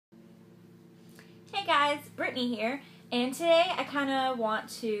Hey guys, Brittany here, and today I kind of want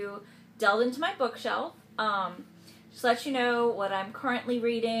to delve into my bookshelf, just let you know what I'm currently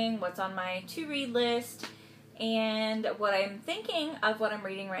reading, what's on my to-read list, and what I'm thinking of what I'm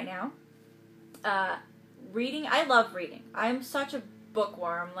reading right now. I love reading. I'm such a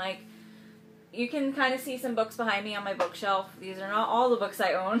bookworm. Like, you can kind of see some books behind me on my bookshelf. These are not all the books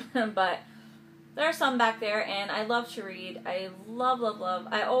I own, but there are some back there, and I love to read. I love.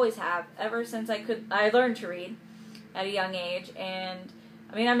 I always have, ever since I learned to read at a young age. And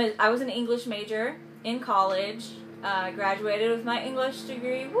I mean, I was an English major in college. Graduated with my English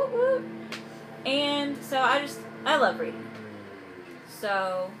degree. Woo woo. And so I love reading.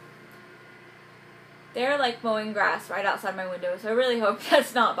 So they're like mowing grass right outside my window, so I really hope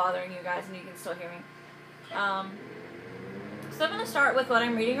that's not bothering you guys and you can still hear me. So I'm going to start with what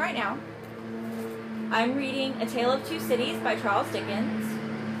I'm reading right now. I'm reading A Tale of Two Cities by Charles Dickens.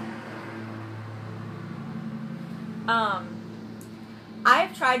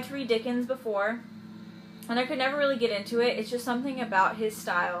 I've tried to read Dickens before, and I could never really get into it. It's just something about his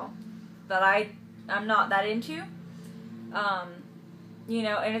style that I'm not that into. You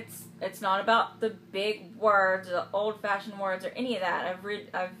know, and it's not about the big words, the old-fashioned words, or any of that.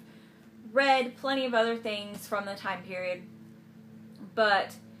 I've read plenty of other things from the time period,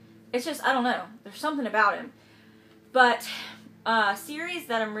 but it's just, I don't know, there's something about him. But a series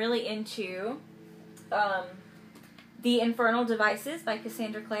that I'm really into, The Infernal Devices by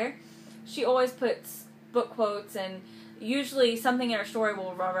Cassandra Clare. She always puts book quotes, and usually something in her story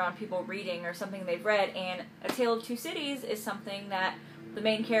will revolve around people reading or something they've read, and A Tale of Two Cities is something that the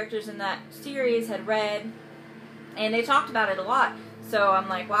main characters in that series had read, and they talked about it a lot. So I'm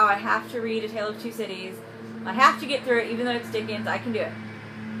like, wow, I have to read A Tale of Two Cities. I have to get through it, even though it's Dickens, I can do it.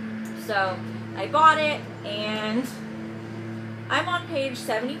 So I bought it, and I'm on page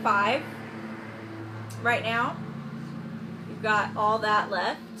 75 right now. You've got all that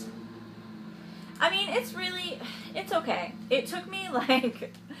left. I mean, it's okay. It took me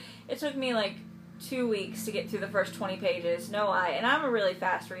like 2 weeks to get through the first 20 pages, no lie, and I'm a really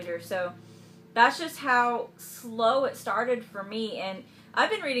fast reader, so that's just how slow it started for me. And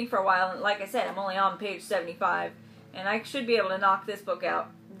I've been reading for a while, and like I said, I'm only on page 75, and I should be able to knock this book out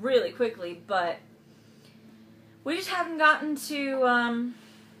really quickly, but we just haven't gotten to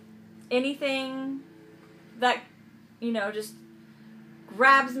anything that, you know, just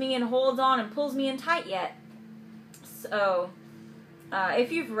grabs me and holds on and pulls me in tight yet. So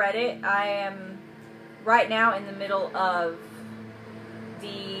if you've read it, I am right now in the middle of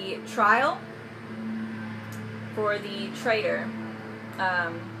the trial for the traitor.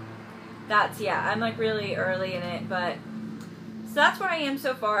 I'm like really early in it, but so that's where I am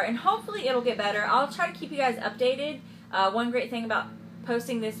so far, and hopefully it'll get better. I'll try to keep you guys updated. One great thing about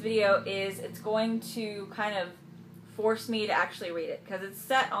posting this video is it's going to kind of force me to actually read it, because it's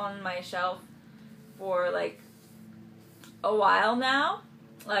set on my shelf for like a while now,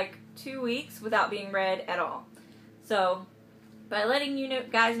 like 2 weeks without being read at all. So by letting you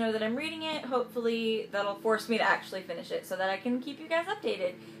guys know that I'm reading it, hopefully that'll force me to actually finish it, so that I can keep you guys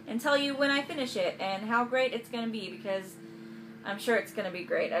updated and tell you when I finish it and how great it's going to be, because I'm sure it's going to be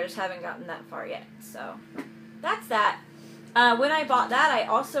great. I just haven't gotten that far yet. So that's that. When I bought that, I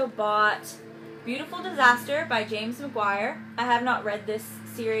also bought Beautiful Disaster by James McGuire. I have not read this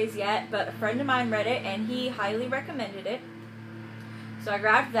series yet, but a friend of mine read it, and he highly recommended it. So I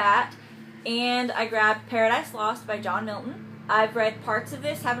grabbed that, and I grabbed Paradise Lost by John Milton. I've read parts of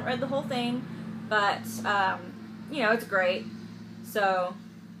this, haven't read the whole thing, but, you know, it's great. So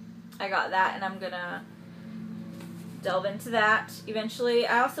I got that, and I'm going to delve into that eventually.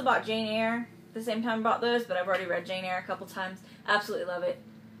 I also bought Jane Eyre at the same time I bought those, but I've already read Jane Eyre a couple times. Absolutely love it.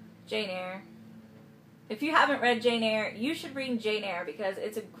 Jane Eyre. If you haven't read Jane Eyre, you should read Jane Eyre, because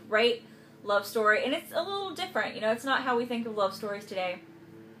it's a great love story, and it's a little different. You know, it's not how we think of love stories today.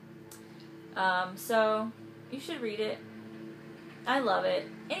 So you should read it. I love it.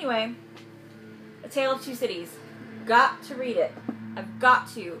 Anyway, A Tale of Two Cities. Got to read it. I've got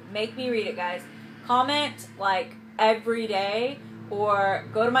to. Make me read it, guys. Comment, like, every day, or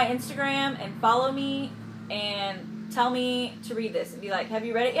go to my Instagram and follow me and tell me to read this and be like, have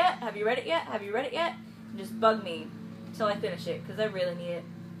you read it yet? Have you read it yet? Have you read it yet? And just bug me until I finish it, because I really need it.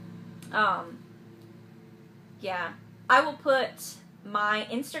 Yeah, I will put my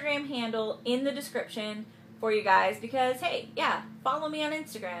Instagram handle in the description for you guys, because hey, yeah, follow me on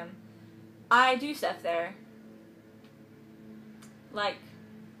Instagram. I do stuff there, like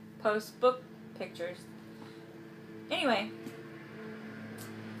post book pictures. Anyway,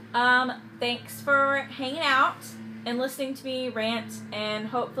 thanks for hanging out and listening to me rant, and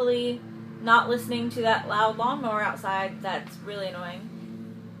hopefully not listening to that loud lawnmower outside. That's really annoying.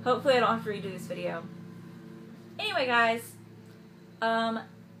 Hopefully I don't have to redo this video. Anyway, guys,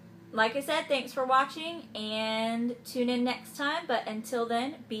 like I said, thanks for watching, and tune in next time. But until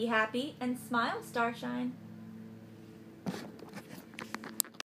then, be happy and smile, Starshine.